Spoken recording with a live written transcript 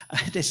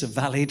It's a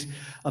valid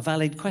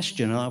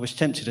question. And I was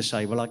tempted to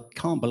say, well, I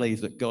can't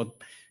believe that God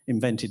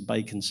invented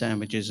bacon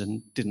sandwiches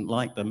and didn't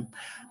like them.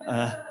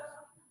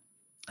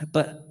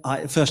 But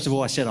first of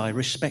all, I said I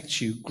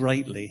respect you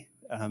greatly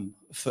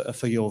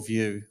for your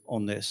view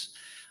on this.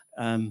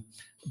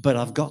 But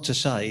I've got to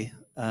say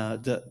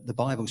that the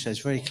Bible says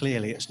very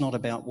clearly it's not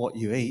about what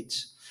you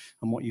eat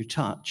and what you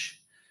touch,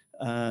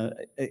 and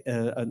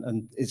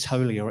it's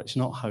holy or it's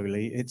not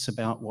holy. It's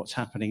about what's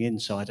happening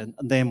inside. And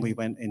then we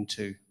went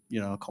into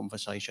a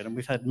conversation, and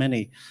we've had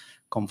many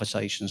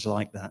conversations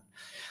like that.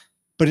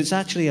 But it's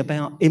actually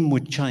about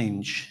inward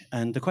change.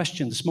 And the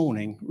question this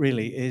morning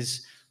really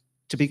is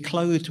to be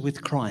clothed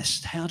with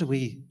Christ. How do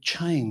we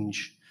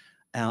change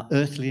our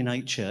earthly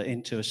nature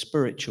into a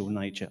spiritual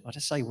nature? I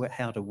just say,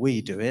 how do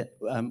we do it?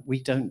 We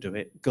don't do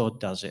it. God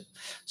does it.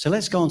 So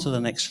let's go on to the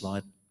next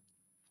slide.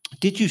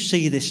 Did you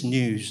see this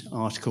news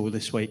article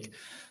this week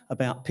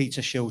about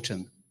Peter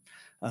Shilton?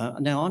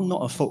 Now, I'm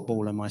not a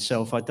footballer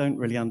myself. I don't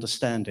really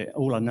understand it.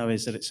 All I know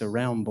is that it's a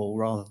round ball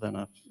rather than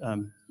a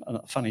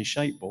funny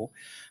shaped ball.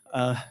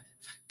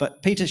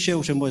 But Peter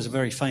Shilton was a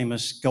very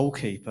famous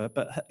goalkeeper,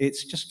 but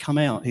it's just come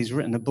out. He's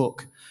written a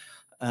book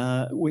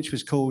which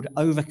was called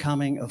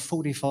Overcoming a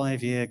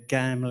 45-Year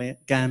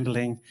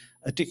Gambling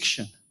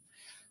Addiction.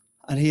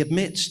 And he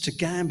admits to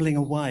gambling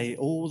away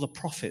all the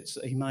profits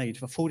that he made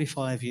for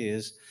 45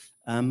 years,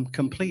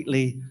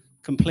 completely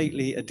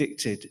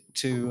addicted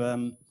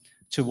to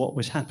what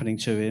was happening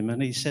to him.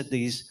 And he said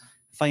these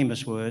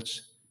famous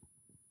words: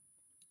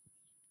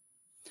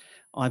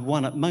 "I've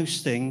won at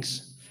most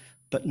things,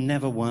 but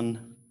never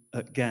won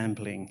at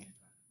gambling."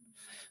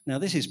 Now,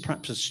 this is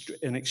perhaps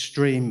an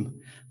extreme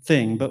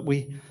thing, but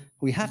we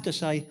have to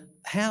say,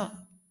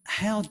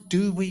 how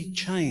do we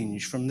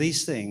change from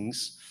these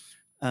things,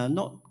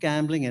 not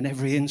gambling in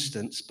every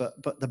instance,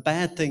 but the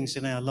bad things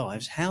in our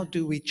lives? How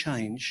do we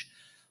change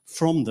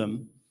from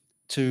them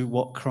to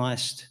what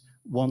Christ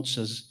wants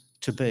us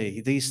to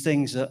be? These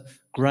things that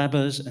grab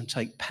us and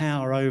take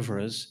power over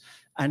us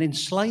and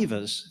enslave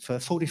us for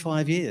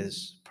 45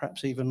 years,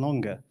 perhaps even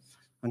longer.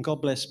 And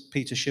God bless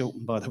Peter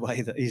Shilton, by the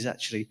way, that he's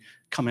actually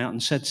come out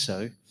and said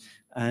so,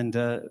 and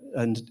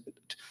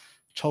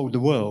told the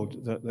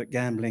world that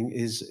gambling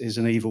is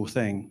an evil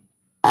thing.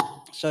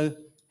 So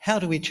how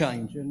do we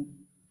change? And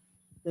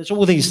there's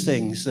all these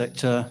things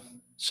that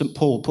St.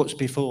 Paul puts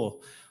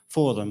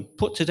for them.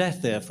 Put to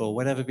death, therefore,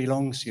 whatever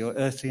belongs to your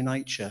earthly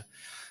nature.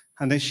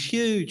 And this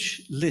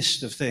huge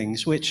list of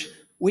things which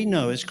we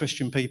know as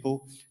Christian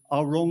people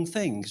are wrong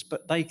things,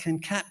 but they can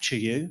capture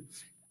you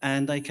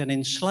and they can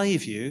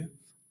enslave you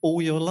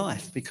all your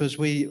life, because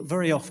we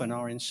very often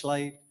are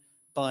enslaved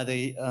by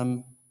the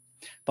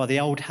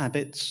old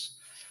habits,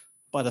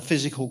 by the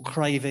physical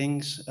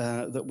cravings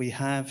that we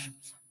have,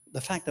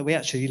 the fact that we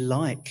actually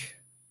like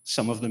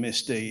some of the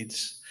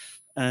misdeeds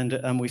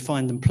and we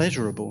find them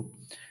pleasurable.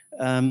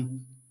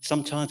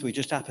 Sometimes we're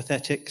just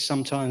apathetic,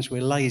 sometimes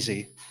we're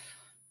lazy.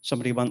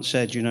 Somebody once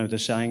said, the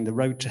saying, the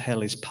road to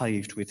hell is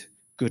paved with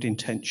good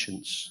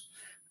intentions.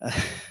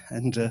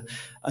 And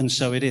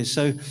so it is.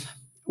 So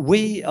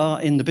we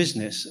are in the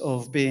business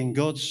of being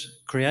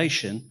God's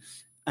creation,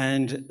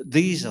 and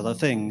these are the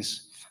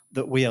things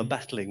that we are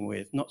battling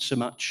with, not so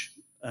much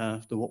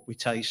what we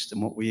taste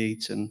and what we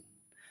eat and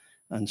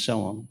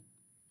so on.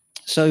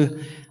 So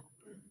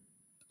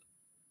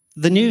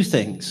the new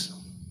things,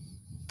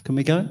 can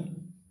we go?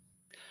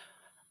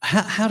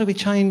 How do we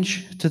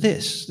change to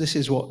this? This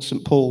is what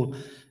St. Paul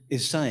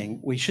is saying.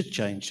 We should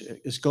change.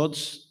 As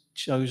God's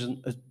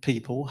chosen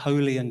people,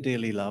 holy and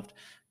dearly loved,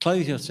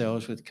 clothe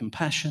yourselves with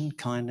compassion,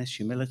 kindness,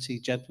 humility,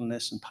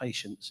 gentleness, and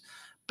patience.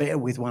 Bear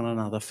with one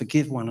another,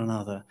 forgive one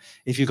another.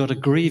 If you've got a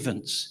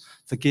grievance,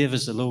 forgive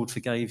as the Lord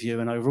forgave you.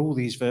 And over all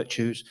these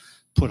virtues,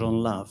 put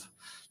on love.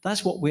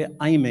 That's what we're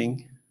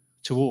aiming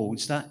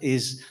towards. That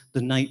is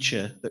the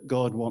nature that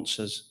God wants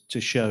us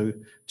to show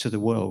to the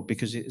world,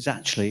 because it is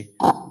actually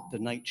the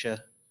nature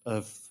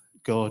of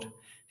God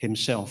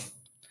himself.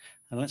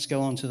 And let's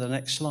go on to the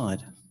next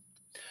slide.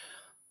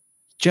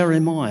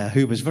 Jeremiah,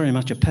 who was very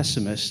much a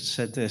pessimist,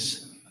 said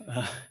this: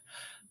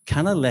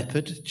 can a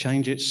leopard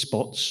change its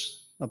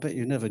spots? I bet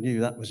you never knew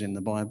that was in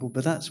the Bible,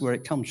 but that's where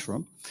it comes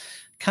from.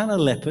 Can a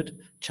leopard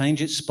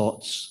change its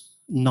spots?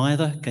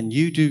 Neither can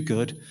you do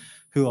good,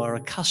 who are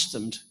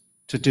accustomed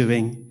to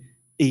doing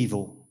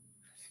evil.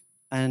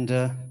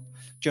 And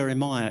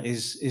Jeremiah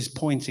is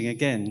pointing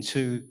again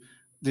to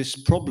this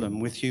problem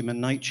with human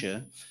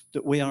nature,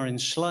 that we are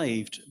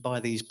enslaved by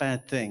these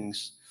bad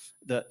things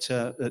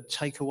that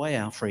take away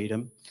our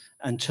freedom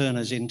and turn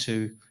us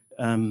into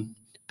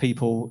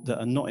people that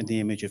are not in the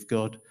image of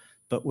God,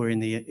 but we're in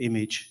the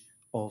image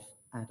of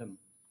Adam.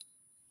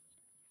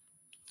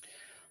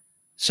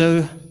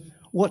 So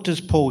what does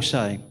Paul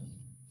say?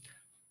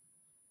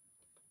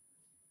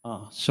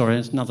 Sorry,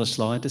 there's another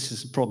slide. This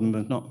is the problem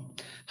of not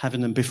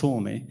having them before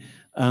me.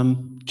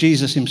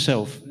 Jesus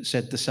himself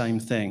said the same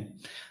thing.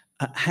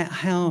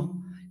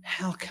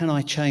 How can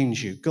I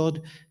change you?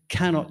 God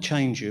cannot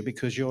change you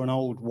because you're an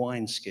old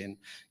wineskin.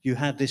 You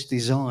have this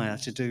desire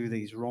to do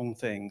these wrong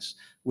things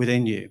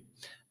within you.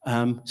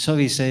 So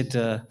he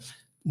said,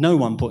 no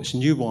one puts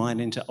new wine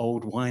into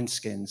old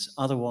wineskins,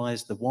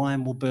 otherwise the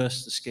wine will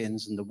burst the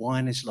skins and the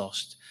wine is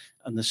lost,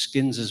 and the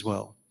skins as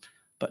well.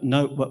 But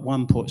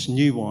one puts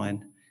new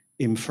wine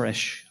in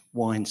fresh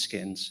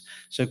wineskins.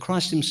 So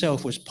Christ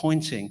himself was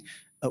pointing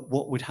at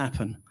what would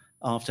happen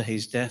after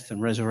his death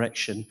and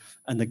resurrection,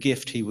 and the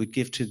gift he would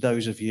give to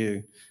those of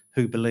you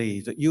who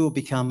believe, that you will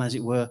become, as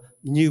it were,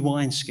 new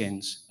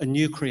wineskins, a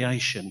new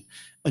creation,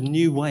 a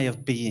new way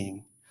of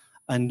being,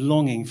 and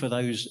longing for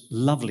those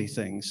lovely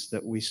things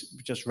that we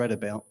just read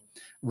about,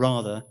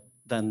 rather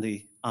than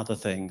the other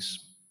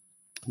things.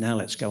 Now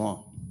let's go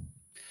on.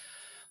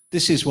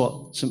 This is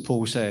what St.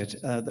 Paul said,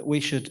 that we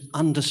should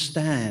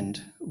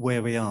understand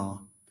where we are.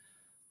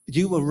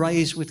 You were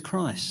raised with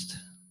Christ.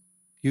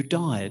 You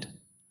died,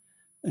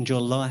 and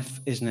your life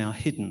is now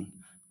hidden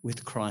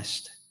with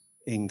Christ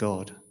in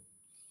God.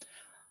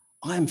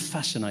 I am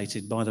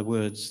fascinated by the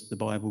words the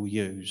Bible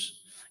uses.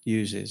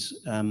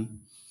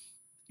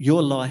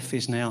 Your life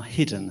is now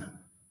hidden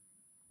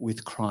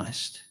with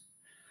Christ.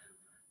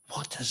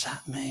 What does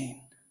that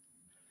mean?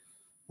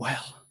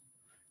 Well,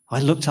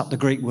 I looked up the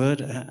Greek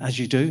word, as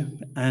you do,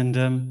 and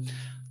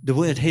the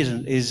word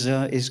hidden is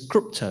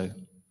krypto.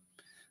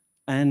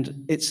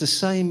 And it's the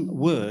same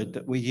word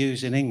that we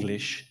use in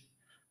English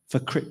for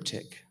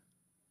cryptic.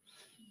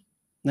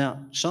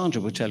 Now,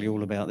 Sandra will tell you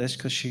all about this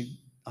because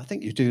I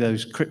think you do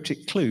those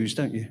cryptic clues,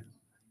 don't you?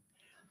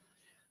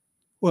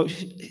 Well,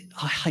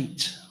 I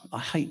hate,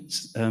 what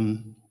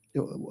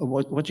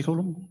do you call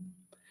them?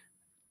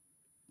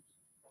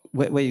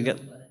 Where you get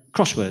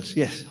crosswords,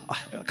 yes. I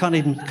can't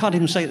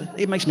even say it.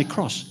 It makes me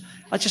cross.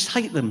 I just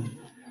hate them.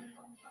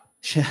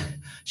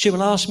 She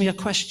will ask me a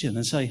question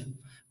and say,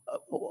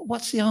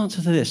 what's the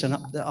answer to this? And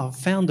I've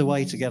found a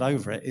way to get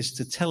over it is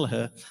to tell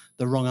her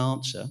the wrong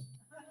answer,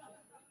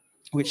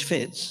 which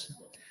fits,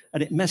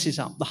 and it messes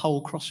up the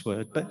whole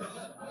crossword. But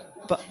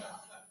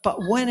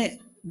when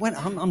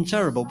I'm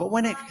terrible, but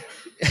when it,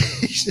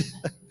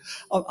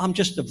 I'm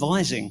just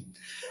advising.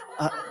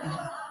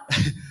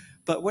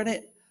 But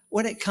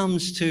when it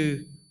comes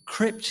to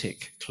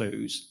cryptic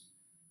clues,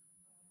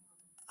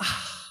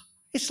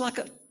 it's like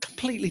a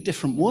completely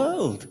different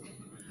world.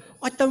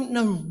 I don't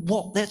know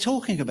what they're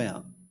talking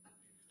about.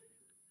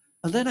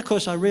 And then, of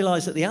course, I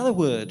realised that the other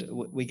word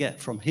we get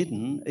from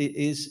hidden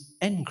is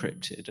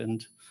encrypted.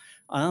 And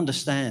I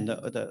understand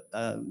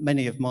that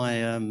many of my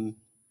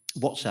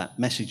WhatsApp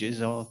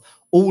messages are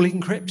all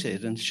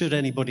encrypted. And should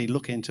anybody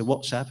look into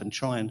WhatsApp and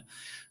try and,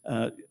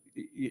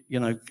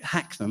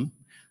 hack them,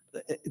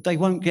 they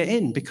won't get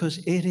in because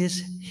it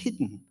is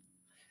hidden.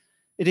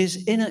 It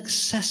is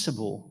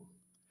inaccessible,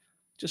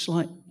 just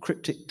like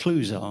cryptic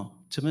clues are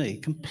to me,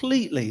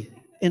 completely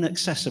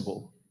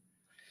inaccessible.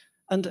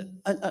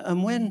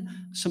 And when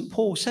St.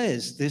 Paul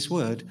says this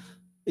word,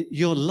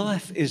 your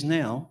life is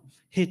now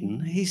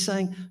hidden, he's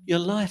saying your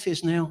life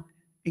is now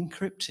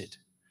encrypted.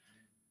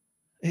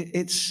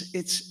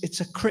 It's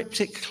a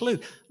cryptic clue.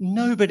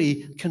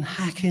 Nobody can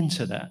hack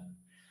into that.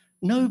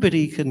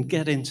 Nobody can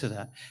get into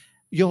that.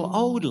 Your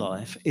old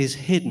life is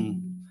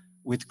hidden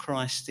with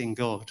Christ in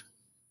God.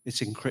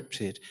 It's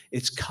encrypted.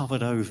 It's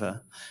covered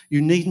over.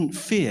 You needn't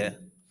fear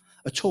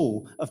at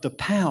all of the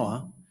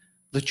power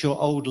that your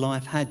old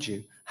life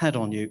had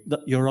on you,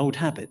 that your old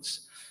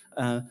habits,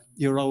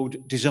 your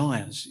old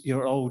desires,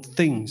 your old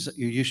things that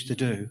you used to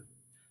do.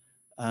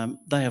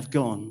 They have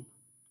gone.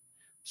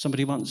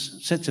 Somebody once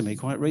said to me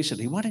quite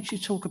recently, why don't you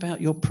talk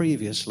about your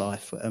previous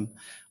life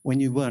when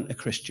you weren't a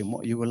Christian,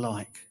 what you were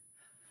like?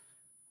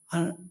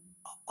 I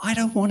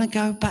don't want to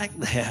go back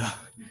there.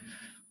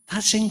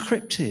 That's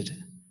encrypted.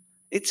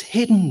 It's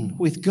hidden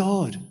with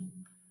God.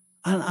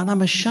 And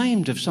I'm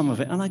ashamed of some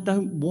of it, and I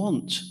don't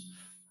want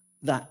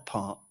that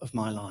part of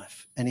my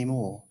life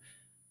anymore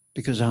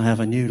because I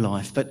have a new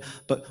life. But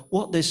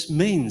what this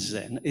means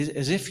then is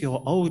as if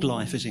your old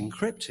life is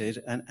encrypted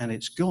and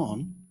it's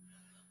gone,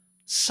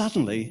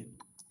 suddenly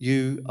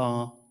you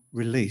are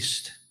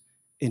released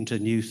into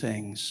new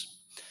things.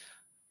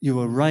 You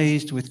were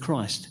raised with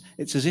Christ.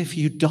 It's as if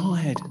you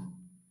died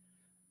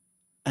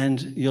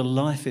and your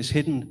life is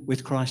hidden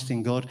with Christ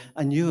in God,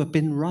 and you have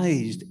been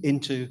raised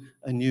into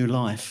a new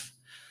life.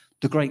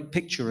 The great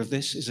picture of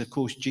this is, of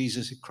course,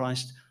 Jesus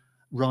Christ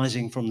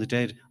rising from the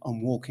dead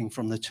and walking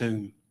from the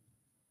tomb.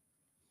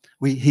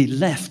 He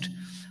left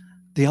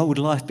the old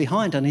life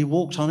behind and he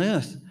walked on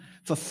earth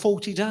for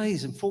 40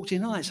 days and 40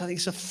 nights. I think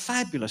it's a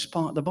fabulous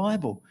part of the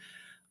Bible.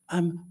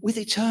 With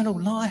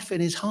eternal life in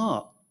his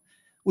heart,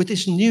 with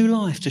this new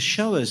life to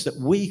show us that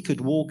we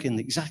could walk in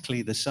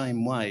exactly the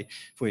same way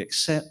if we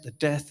accept the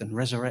death and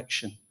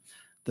resurrection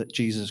that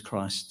Jesus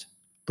Christ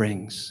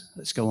brings.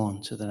 Let's go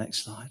on to the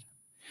next slide.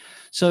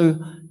 So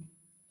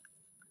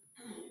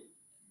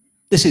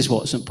this is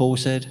what St. Paul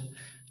said.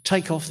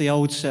 Take off the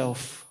old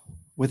self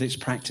with its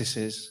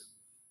practices.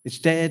 It's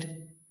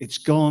dead, it's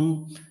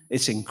gone,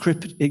 it's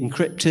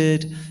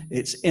encrypted,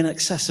 it's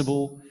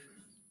inaccessible,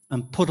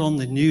 and put on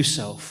the new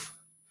self.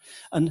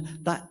 And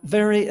that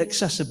very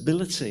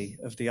inaccessibility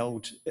of the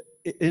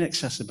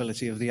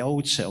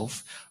old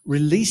self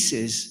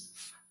releases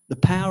the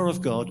power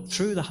of God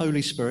through the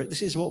Holy Spirit.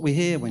 This is what we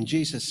hear when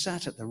Jesus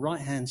sat at the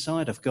right-hand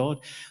side of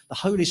God. The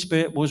Holy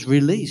Spirit was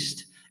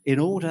released in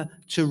order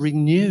to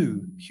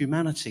renew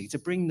humanity, to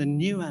bring the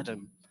new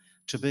Adam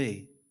to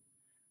be,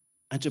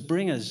 and to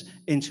bring us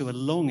into a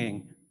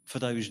longing for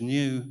those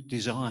new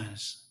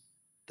desires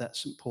that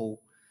St. Paul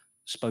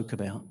spoke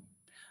about.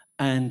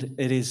 And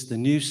it is the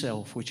new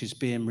self which is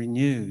being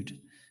renewed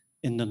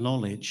in the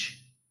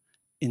knowledge,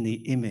 in the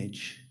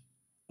image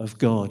of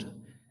God,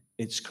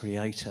 its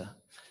creator.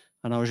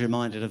 And I was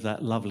reminded of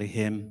that lovely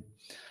hymn,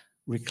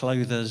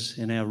 reclothe us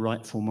in our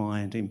rightful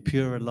mind, in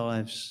purer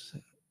lives,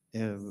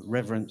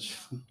 reverence,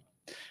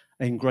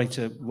 in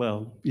greater,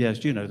 well,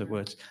 yes, you know the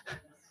words.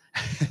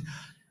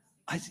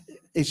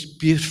 It's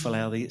beautiful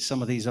how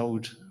some of these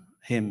old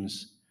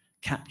hymns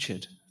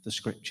captured the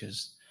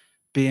scriptures,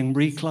 being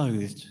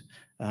reclothed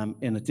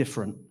in a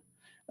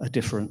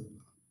different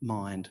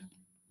mind.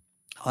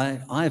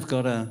 I've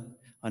got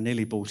I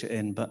nearly bought it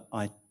in, but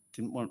I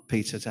didn't want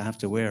Peter to have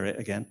to wear it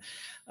again.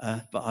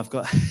 But I've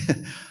got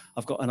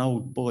I've got an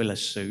old boiler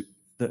suit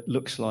that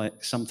looks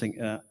like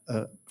something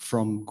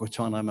from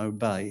Guantanamo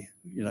Bay.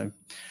 You know,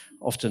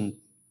 often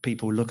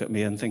people look at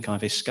me and think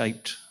I've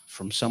escaped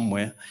from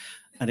somewhere,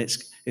 and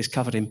it's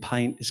covered in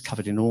paint, it's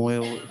covered in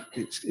oil,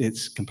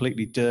 it's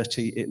completely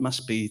dirty. It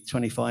must be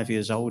 25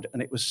 years old,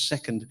 and it was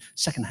second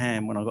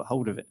hand when I got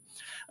hold of it.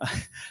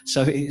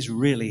 So it is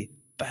really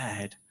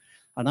bad.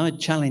 And I'd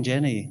challenge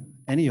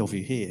any of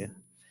you here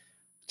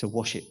to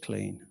wash it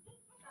clean.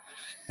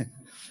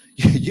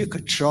 You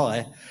could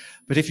try,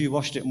 but if you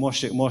washed it and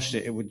washed it and washed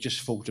it, it would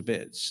just fall to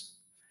bits.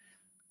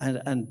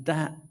 And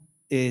that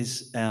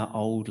is our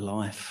old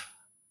life.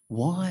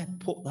 Why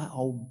put that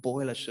old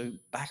boiler suit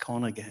back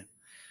on again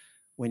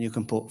when you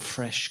can put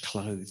fresh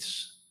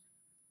clothes?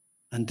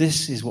 And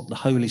this is what the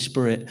Holy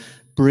Spirit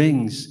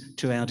brings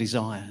to our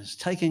desires,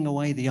 taking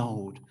away the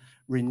old,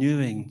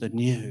 renewing the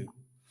new,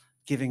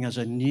 giving us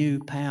a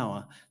new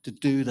power to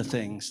do the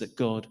things that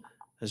God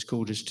has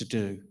called us to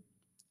do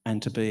and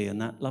to be.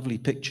 And that lovely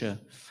picture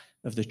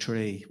of the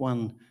tree,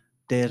 one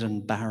dead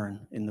and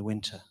barren in the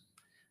winter,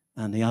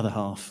 and the other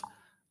half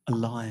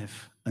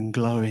alive and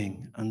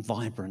glowing and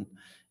vibrant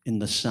in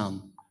the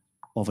sun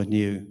of a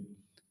new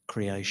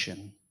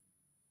creation.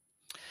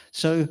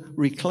 So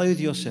reclothe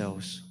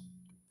yourselves,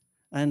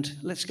 and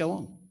let's go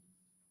on.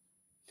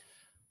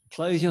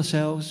 Clothe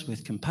yourselves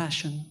with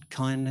compassion,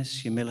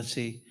 kindness,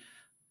 humility,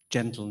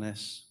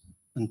 gentleness,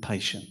 and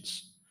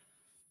patience.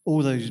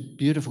 All those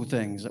beautiful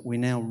things that we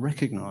now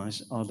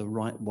recognize are the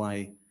right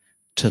way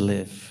to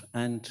live.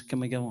 And can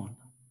we go on?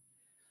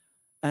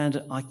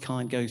 And I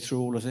can't go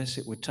through all of this.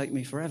 It would take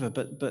me forever.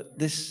 But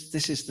this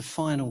is the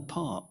final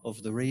part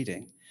of the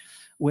reading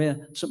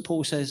where St.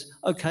 Paul says,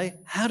 okay,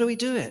 how do we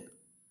do it?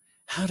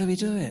 How do we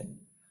do it?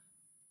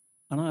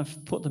 And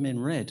I've put them in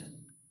red.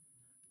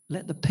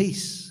 Let the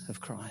peace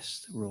of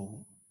Christ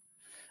rule.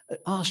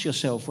 Ask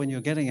yourself when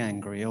you're getting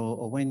angry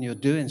or when you're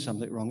doing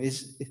something wrong,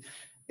 is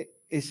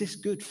this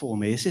good for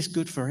me? Is this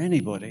good for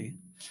anybody?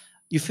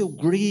 You feel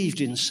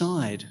grieved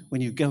inside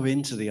when you go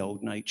into the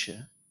old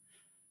nature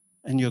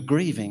and you're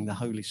grieving the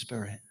Holy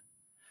Spirit.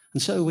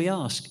 And so we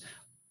ask,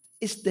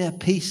 is there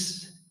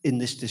peace in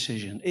this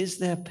decision? Is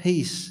there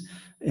peace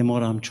in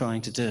what I'm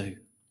trying to do?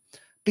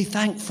 Be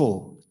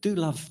thankful. Do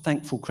love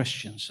thankful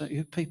Christians. So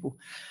you people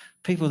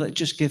that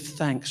just give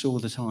thanks all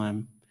the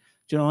time.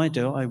 Do you know what I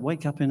do? I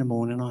wake up in the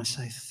morning and I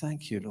say,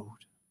 thank you,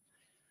 Lord.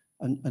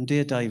 And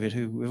dear David,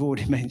 who we've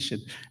already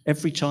mentioned,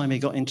 every time he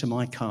got into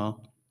my car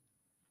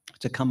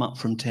to come up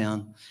from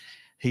town,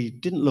 he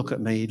didn't look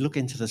at me, he'd look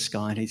into the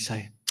sky and he'd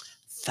say,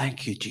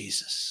 thank you,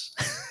 Jesus.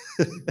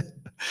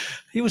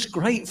 He was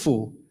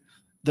grateful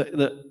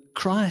that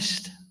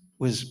Christ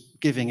was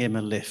giving him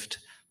a lift.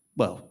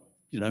 Well,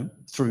 you know,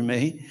 through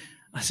me,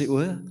 as it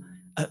were.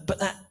 But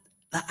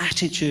that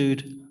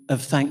attitude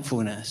of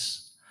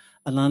thankfulness,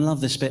 and I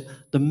love this bit,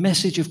 the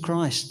message of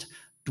Christ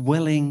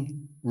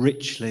dwelling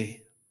richly.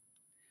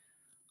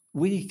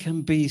 We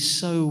can be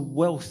so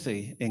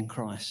wealthy in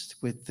Christ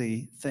with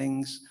the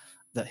things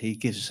that he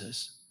gives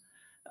us.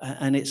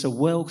 And it's a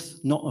wealth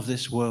not of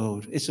this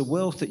world. It's a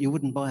wealth that you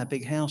wouldn't buy a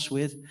big house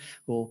with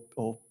or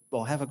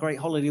have a great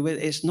holiday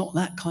with. It's not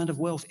that kind of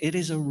wealth. It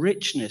is a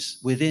richness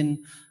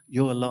within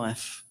your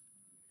life.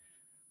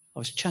 I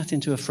was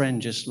chatting to a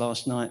friend just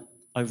last night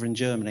over in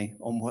Germany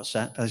on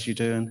WhatsApp, as you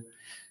do, and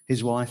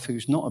his wife,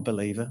 who's not a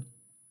believer,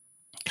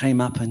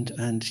 came up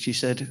and she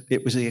said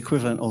it was the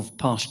equivalent of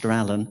Pastor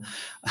Alan.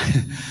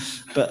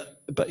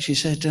 but she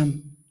said,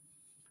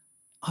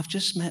 I've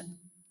just met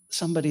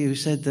somebody who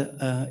said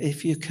that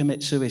if you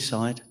commit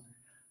suicide,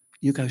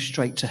 you go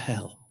straight to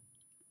hell.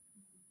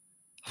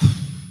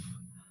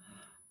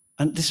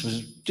 And this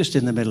was just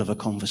in the middle of a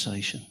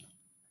conversation.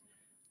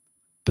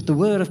 But the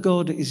word of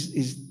God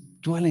is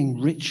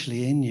dwelling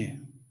richly in you.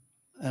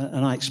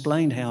 And I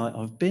explained how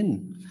I've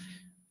been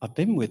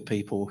with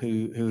people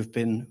who have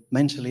been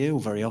mentally ill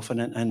very often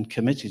and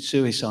committed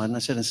suicide. And I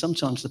said, and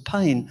sometimes the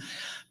pain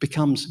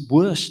becomes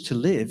worse to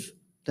live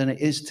than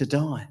it is to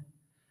die.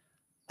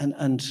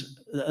 And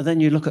then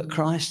you look at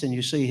Christ and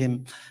you see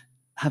him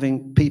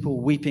having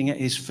people weeping at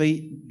his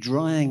feet,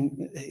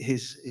 drying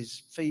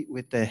his feet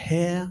with their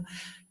hair.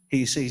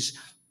 He sees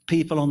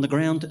people on the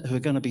ground who are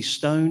going to be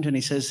stoned, and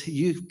he says,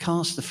 you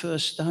cast the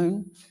first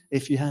stone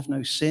if you have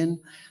no sin.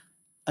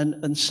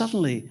 And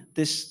suddenly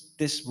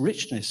this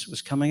richness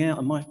was coming out.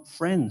 And my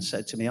friend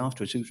said to me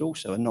afterwards, who's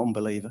also a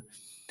non-believer,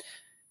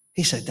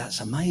 he said, that's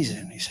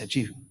amazing. He said,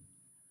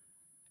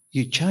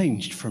 you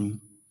changed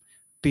from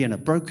being a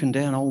broken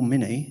down old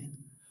Mini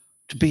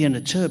to being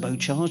a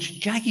turbocharged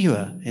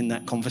Jaguar in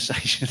that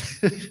conversation.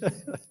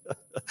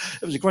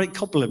 It was a great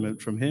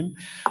compliment from him.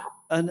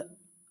 And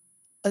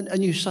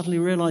you suddenly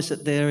realize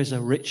that there is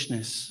a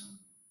richness.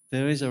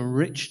 There is a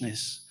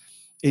richness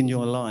in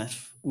your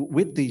life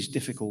with these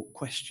difficult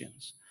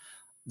questions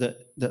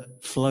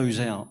that flows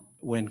out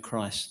when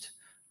Christ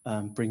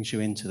brings you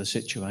into the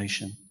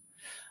situation.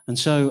 And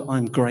so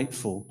I'm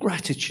grateful,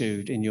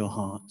 gratitude in your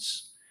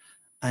hearts,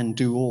 and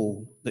do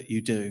all that you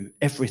do,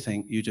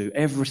 everything you do,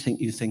 everything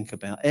you think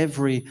about,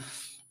 every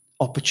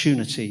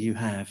opportunity you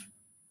have.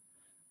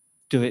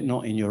 Do it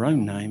not in your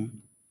own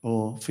name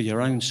or for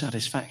your own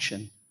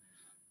satisfaction,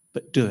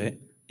 but do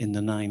it in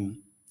the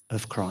name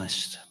of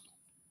Christ.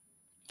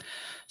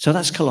 So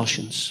that's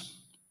Colossians.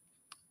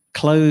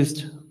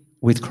 Clothed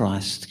with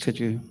Christ. Could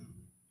you?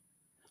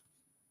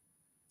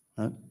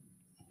 No?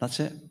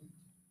 That's it.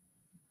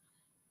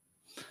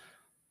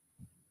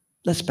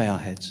 Let's bow our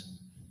heads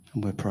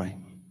and we'll pray.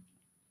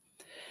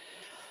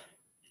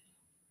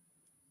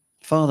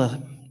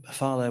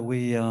 Father,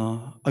 we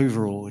are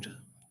overawed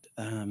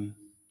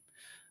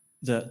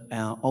that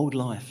our old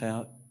life,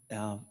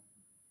 our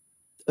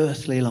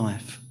earthly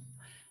life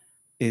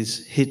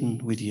is hidden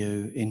with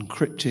you,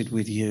 encrypted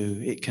with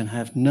you. It can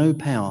have no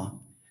power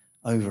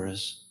over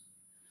us.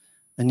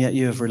 And yet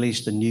you have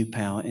released a new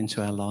power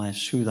into our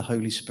lives through the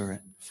Holy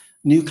Spirit.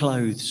 New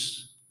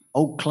clothes,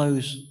 old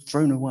clothes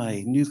thrown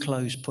away, new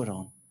clothes put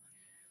on.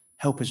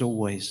 Help us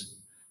always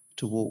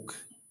to walk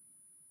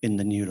in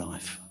the new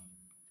life.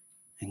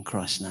 In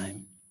Christ's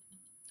name,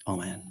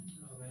 amen.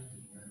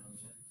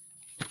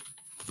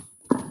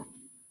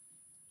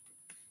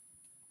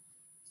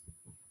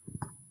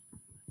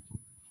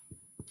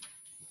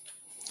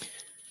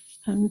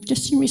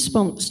 Just in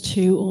response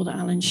to all that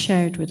Alan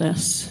shared with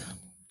us,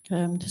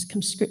 there's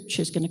some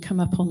scriptures going to come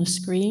up on the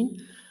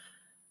screen.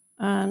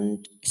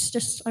 And it's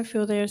just, I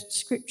feel there's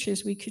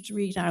scriptures we could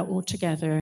read out all together.